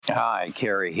Hi,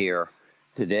 Kerry here.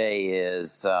 Today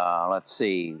is,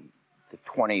 the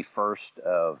 21st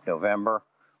of November.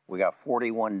 We got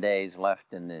 41 days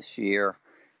left in this year.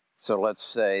 So let's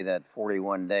say that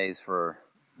 41 days for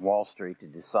Wall Street to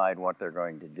decide what they're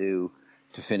going to do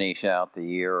to finish out the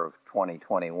year of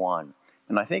 2021.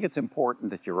 And I think it's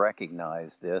important that you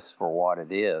recognize this for what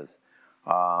it is.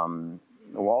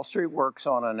 Wall Street works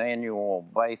on an annual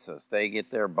basis. They get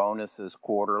their bonuses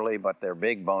quarterly, but their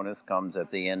big bonus comes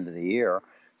at the end of the year.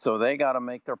 So they got to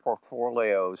make their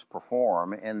portfolios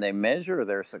perform, and they measure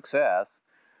their success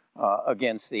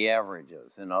against the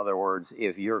averages. In other words,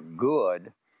 if you're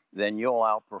good, then you'll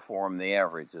outperform the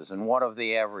averages. And what have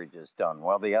the averages done?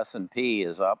 Well, the S&P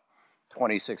is up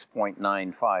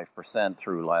 26.95%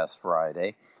 through last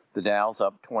Friday. The Dow's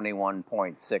up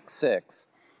 21.66%.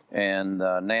 And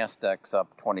NASDAQ's up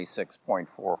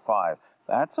 26.45.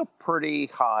 That's a pretty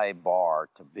high bar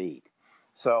to beat.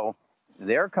 So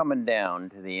they're coming down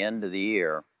to the end of the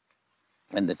year,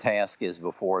 and the task is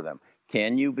before them.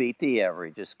 Can you beat the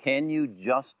averages? Can you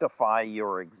justify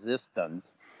your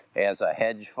existence as a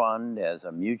hedge fund, as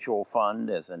a mutual fund,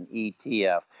 as an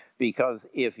ETF? Because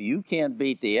if you can't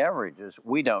beat the averages,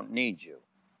 we don't need you,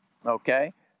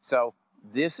 okay? So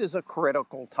this is a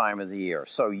critical time of the year.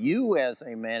 So you as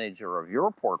a manager of your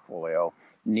portfolio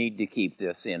need to keep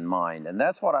this in mind. And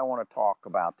that's what I want to talk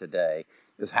about today,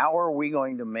 is how are we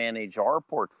going to manage our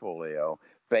portfolio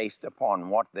based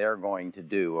upon what they're going to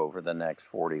do over the next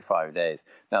 45 days.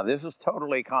 Now, this is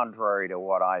totally contrary to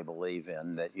what I believe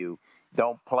in, that you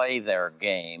don't play their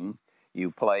game, you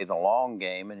play the long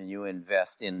game, and you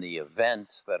invest in the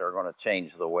events that are going to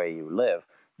change the way you live.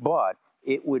 But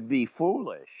it would be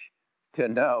foolish to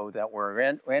know that we're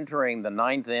entering the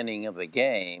ninth inning of the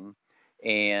game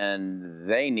and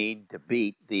they need to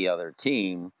beat the other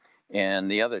team, and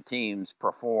the other teams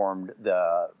performed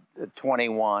the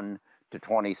 21 to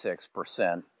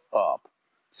 26% up.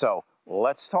 So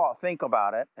let's think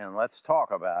about it, and let's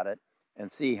talk about it and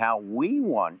see how we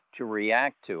want to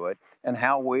react to it and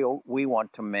how we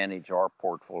want to manage our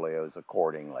portfolios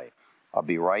accordingly. I'll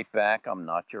be right back. I'm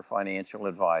not your financial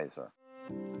advisor.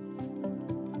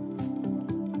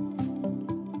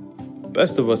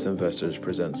 Best of Us Investors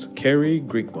presents Kerry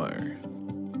Griegmeier.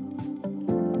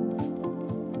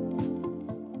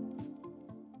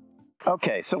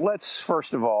 Okay, so let's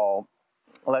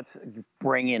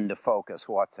bring into focus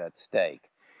what's at stake.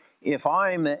 If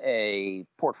I'm a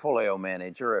portfolio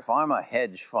manager, if I'm a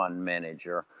hedge fund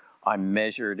manager, I'm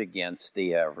measured against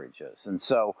the averages. And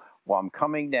so I'm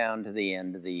coming down to the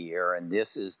end of the year, and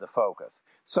this is the focus.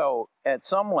 So at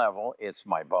some level, it's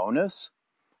my bonus,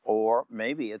 or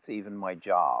maybe it's even my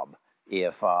job.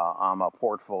 If I'm a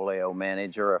portfolio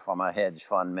manager, if I'm a hedge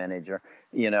fund manager,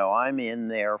 I'm in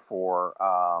there for,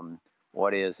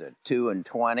 2 and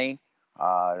 20.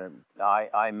 I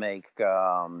make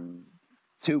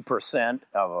 2%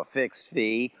 of a fixed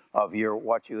fee of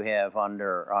what you have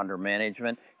under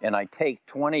management, and I take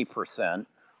 20%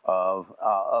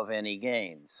 of any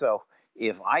gains. So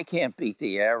if I can't beat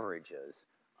the averages,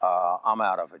 I'm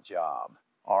out of a job.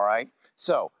 All right?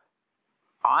 So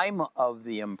I'm of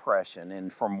the impression,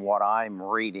 and from what I'm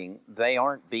reading, they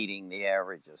aren't beating the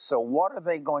averages. So what are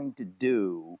they going to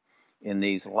do in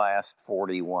these last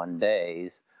 41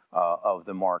 days of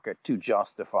the market to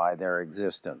justify their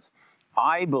existence?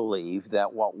 I believe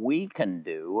that what we can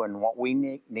do and what we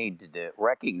need to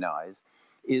recognize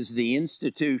is the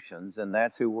institutions, and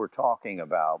that's who we're talking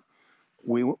about.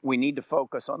 We need to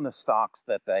focus on the stocks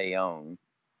that they own.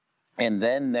 And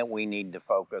then that we need to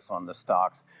focus on the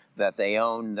stocks that they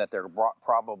own that they're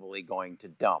probably going to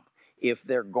dump. If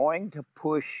they're going to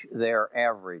push their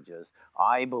averages,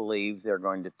 I believe they're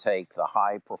going to take the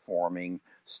high-performing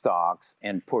stocks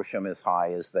and push them as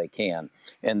high as they can.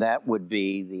 And that would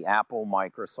be the Apple,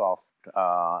 Microsoft,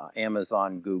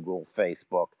 Amazon, Google,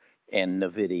 Facebook, and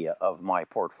NVIDIA of my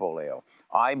portfolio.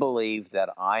 I believe that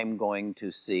I'm going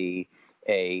to see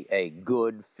a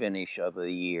good finish of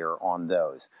the year on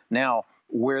those. Now,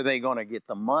 where are they going to get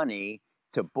the money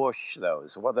to push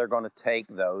those? Well, they're going to take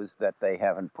those that they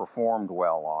haven't performed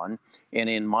well on. And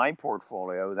in my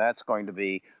portfolio, that's going to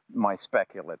be my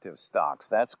speculative stocks.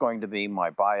 That's going to be my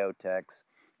biotechs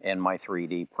and my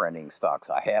 3D printing stocks.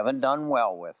 I haven't done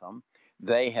well with them.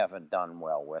 They haven't done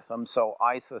well with them. So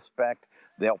I suspect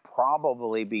they'll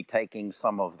probably be taking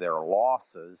some of their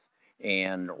losses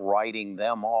and writing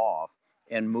them off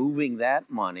and moving that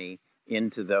money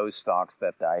into those stocks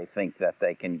that I think that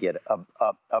they can get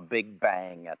a big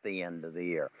bang at the end of the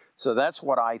year. So that's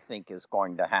what I think is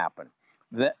going to happen.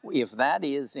 If that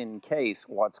is in case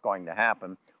what's going to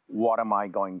happen, what am I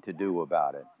going to do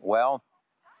about it? Well,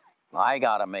 I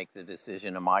got to make the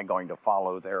decision, am I going to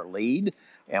follow their lead?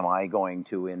 Am I going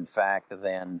to, in fact,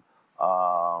 then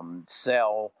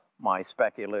sell my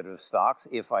speculative stocks?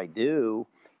 If I do,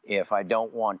 if I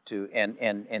don't want to,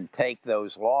 and take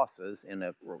those losses,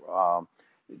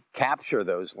 capture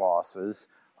those losses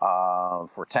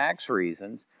for tax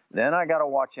reasons, then I got to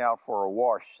watch out for a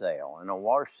wash sale. And a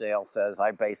wash sale says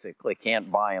I basically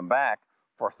can't buy them back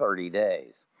for 30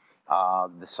 days.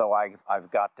 So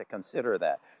I've got to consider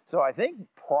that. So I think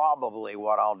probably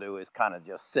what I'll do is kind of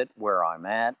just sit where I'm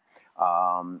at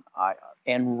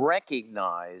and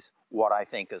recognize what I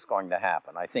think is going to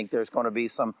happen. I think there's going to be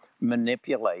some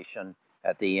manipulation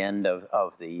at the end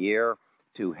of the year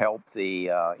to help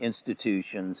the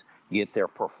institutions get their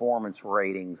performance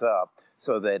ratings up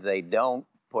so that they don't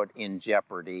put in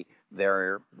jeopardy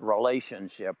their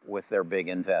relationship with their big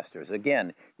investors.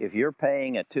 Again, if you're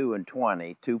paying a 2 and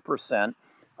 20, 2%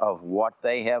 of what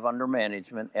they have under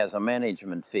management as a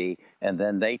management fee, and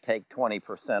then they take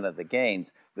 20% of the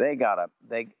gains, they've got a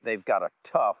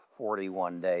tough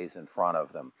 41 days in front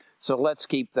of them. So let's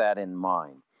keep that in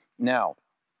mind. Now,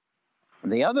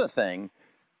 the other thing,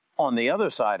 on the other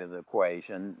side of the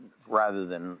equation, rather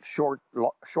than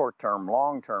short-term,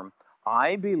 long-term,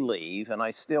 I believe, and I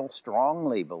still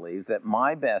strongly believe, that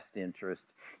my best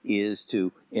interest is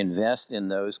to invest in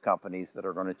those companies that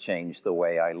are going to change the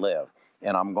way I live.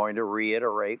 And I'm going to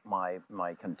reiterate my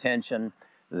contention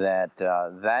that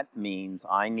that means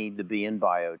I need to be in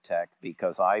biotech,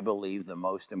 because I believe the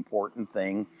most important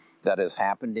thing that has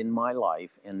happened in my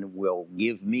life and will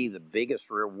give me the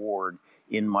biggest reward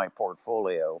in my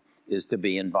portfolio is to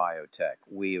be in biotech.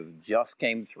 We have just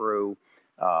came through,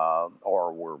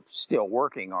 or we're still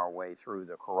working our way through,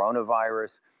 the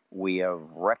coronavirus. We have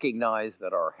recognized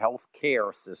that our health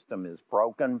care system is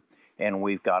broken, and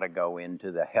we've got to go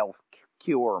into the health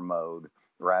cure mode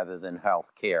rather than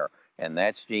health care. And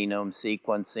that's genome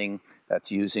sequencing.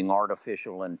 That's using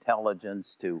artificial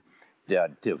intelligence to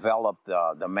develop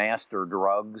the master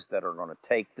drugs that are going to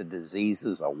take the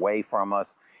diseases away from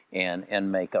us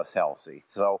and make us healthy.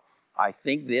 So I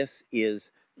think this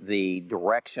is the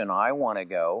direction I want to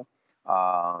go.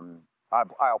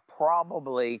 I'll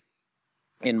probably,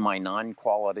 in my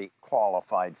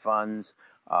non-qualified funds,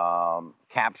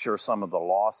 capture some of the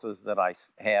losses that I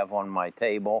have on my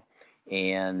table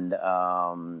and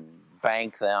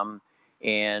bank them.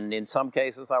 And in some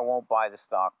cases, I won't buy the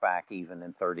stock back even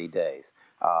in 30 days.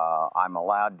 I'm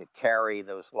allowed to carry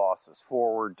those losses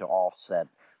forward to offset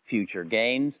future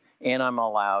gains, and I'm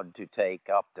allowed to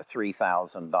take up to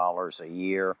 $3,000 a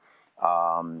year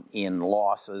in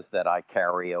losses that I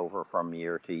carry over from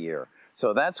year to year.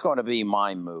 So that's going to be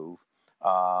my move.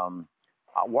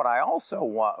 What I also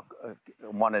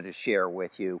wanted to share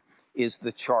with you is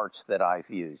the charts that I've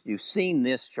used. You've seen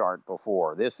this chart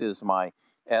before. This is my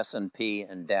S&P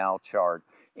and Dow chart,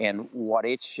 and what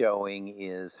it's showing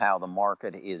is how the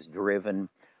market is driven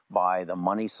by the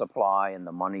money supply, and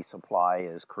the money supply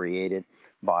is created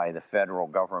by the federal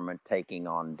government taking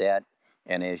on debt.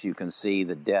 And as you can see,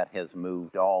 the debt has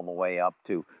moved all the way up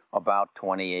to about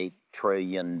 $28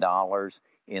 trillion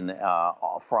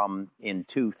in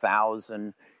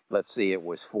 2000. Let's see, it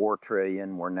was $4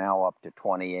 trillion. We're now up to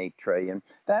 $28 trillion.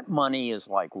 That money is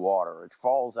like water. It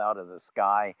falls out of the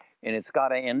sky, and it's got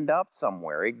to end up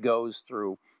somewhere. It goes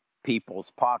through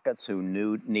people's pockets who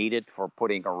need it for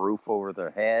putting a roof over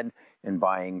their head and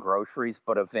buying groceries,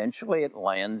 but eventually it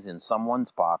lands in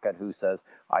someone's pocket who says,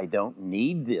 I don't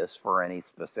need this for any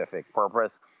specific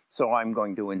purpose, so I'm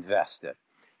going to invest it.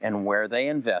 And where they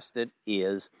invest it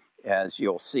is, as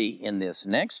you'll see in this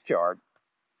next chart,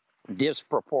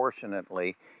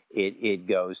 disproportionately it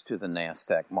goes to the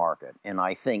NASDAQ market. And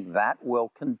I think that will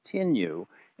continue.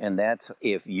 And that's,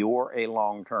 if you're a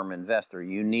long-term investor,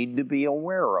 you need to be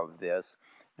aware of this,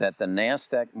 that the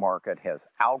NASDAQ market has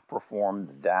outperformed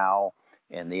the Dow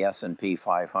and the S&P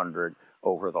 500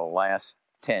 over the last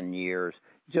 10 years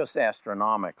just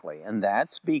astronomically. And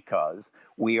that's because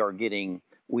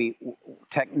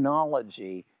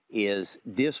technology is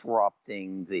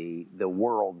disrupting the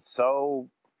world so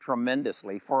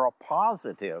tremendously for a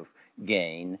positive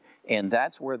gain, and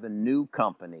that's where the new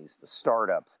companies, the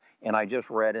startups, and I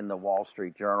just read in the Wall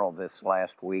Street Journal this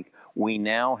last week, we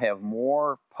now have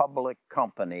more public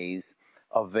companies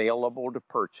available to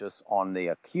purchase on the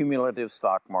accumulative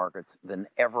stock markets than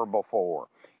ever before.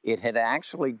 It had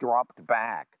actually dropped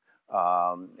back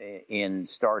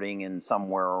starting in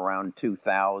somewhere around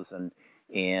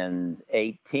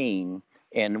 2018,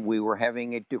 And we were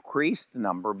having a decreased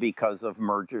number because of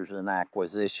mergers and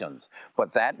acquisitions.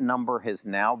 But that number has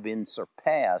now been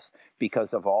surpassed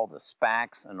because of all the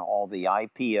SPACs and all the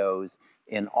IPOs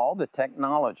and all the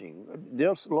technology.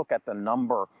 Just look at the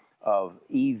number of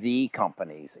EV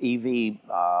companies,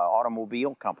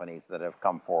 automobile companies that have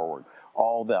come forward,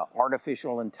 all the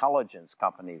artificial intelligence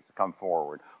companies come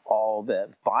forward, all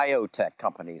the biotech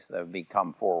companies that have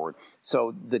come forward.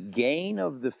 So the gain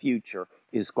of the future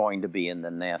is going to be in the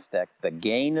NASDAQ. The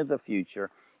gain of the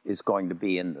future is going to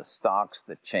be in the stocks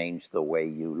that change the way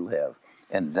you live.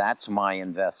 And that's my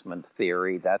investment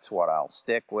theory. That's what I'll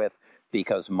stick with,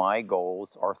 because my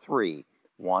goals are three.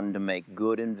 One, to make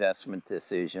good investment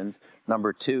decisions.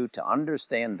 Number two, to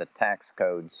understand the tax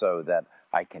code so that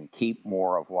I can keep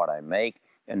more of what I make.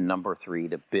 And number three,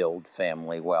 to build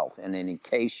family wealth. And in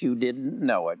case you didn't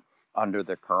know it, under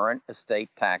the current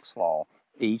estate tax law,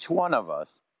 each one of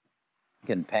us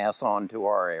can pass on to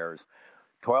our heirs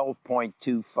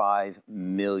 $12.25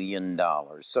 million.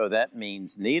 So that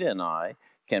means Nita and I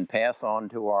can pass on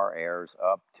to our heirs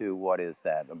up to, what is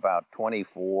that, about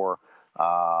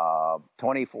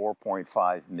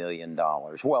 $24.5 million.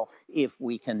 Well, if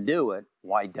we can do it,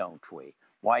 why don't we?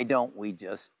 Why don't we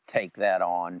just take that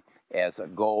on as a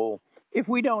goal? If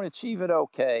we don't achieve it,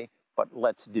 okay, but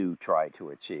let's try to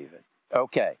achieve it.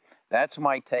 Okay, that's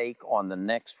my take on the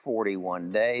next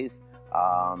 41 days.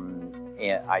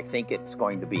 And I think it's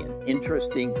going to be an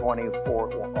interesting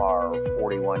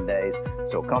 41 days.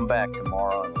 So come back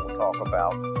tomorrow and we'll talk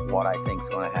about what I think is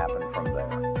going to happen from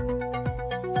there.